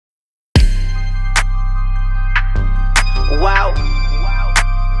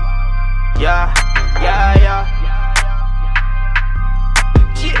Yeah, yeah, yeah.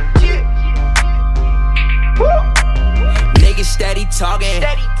 Niggas steady talking,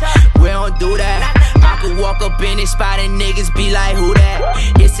 we don't do that. I could walk up in this spot and niggas be like, who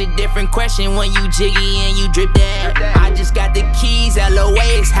that? It's a different question when you jiggy and you drip that. I just got the keys, LOA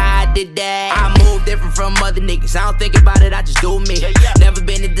is how I did that. I move different from other niggas, I don't think about it, I just do me. Never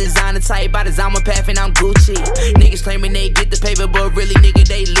been a designer type, I design my path and I'm Gucci. Niggas claiming they get the paper, but really nigga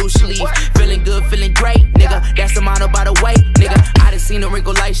they loose leaf. Feeling good, feeling great, nigga, that's the motto by the way, nigga. I done seen the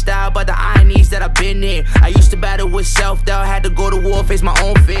wrinkle lifestyle, but the ironies that I've been in. I used to battle with self, though, had to go to war, face my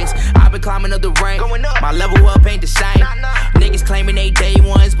own fears. I've been climbing up the rank, my level up ain't the same. Niggas claiming they day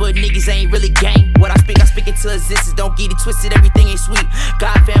ones, but niggas ain't really gang. What I speak into existence, don't get it twisted, everything ain't sweet.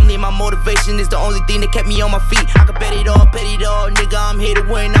 God, family, and my motivation is the only thing that kept me on my feet. I can bet it all, nigga, I'm here to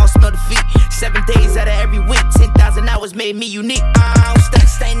win, I don't smell defeat. 7 days out of every week, 10,000 hours made me unique. I don't stunt,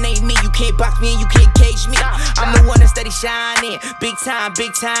 staying ain't me, you can't box me and you can't cage me. I'm the one that steady shining, big time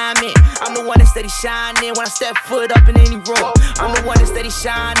in. I'm the one that steady shining when I step foot up in any room. I'm the one that steady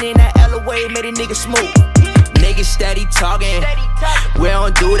shining, that LOA made a nigga smooth. Niggas steady talking, we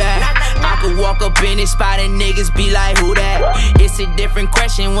don't do that. I could walk up in this spot and niggas be like, who that? It's a different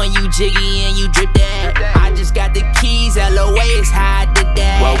question when you jiggy and you drip that. I just got the keys, LOA is how I did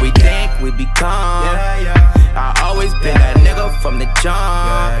that. What we think we become, I always been that nigga from the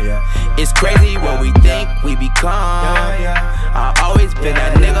jump. It's crazy what we think we become. I always been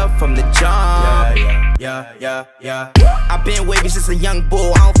that nigga from the jump. I've been wavy since a young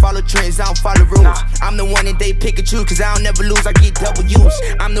bull. I don't follow trends, I don't follow rules. I'm the one that they pick and choose, cause I don't never lose, I get double use.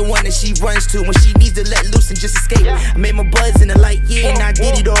 I'm the one that she runs to when she needs to let loose and just escape. I made my buzz in the light, yeah, and I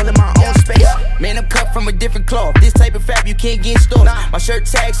did it all in my own space. Man, I'm cut from a different cloth. This type of fab you can't get in stores. My shirt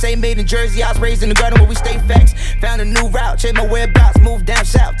tags say made in Jersey. I was raised in the garden where we stay facts. Found a new route, changed my whereabouts, moved down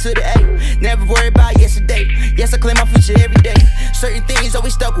south to the A. Never worry about yesterday. Yes, I claim my future every day. Certain things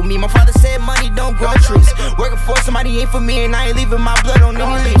always stuck with me. My father said money don't grow trees. Working for somebody ain't for me, and I ain't leaving my blood on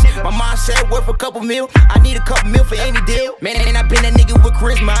any leaves. My mom said worth a couple mil. I need a couple mil for any deal. Man, ain't I been that nigga with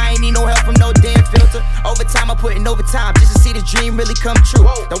charisma. I ain't need no help from no damn filter. Overtime, I put in overtime just to see the dream really come true.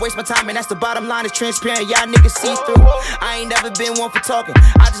 Don't waste my time, and that's the bottom line. It's transparent, y'all niggas see through. I ain't never been one for talking.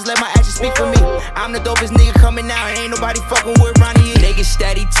 I just let my actions speak for me. I'm the dopest nigga coming out, and ain't nobody fucking with Ronnie Eriic. Niggas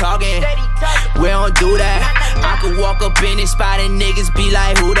steady talking, we don't do that. I could walk up in this spot and niggas be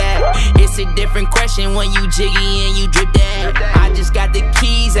like, who that? It's a different question when you jiggy and you drip that. I just got the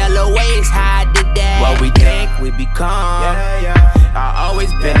keys, LOA is how I did that. What we think we become, I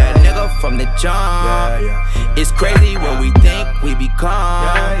always been that nigga from the jump. It's crazy what we think we become.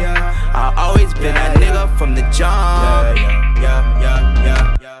 I always been that nigga from the jump.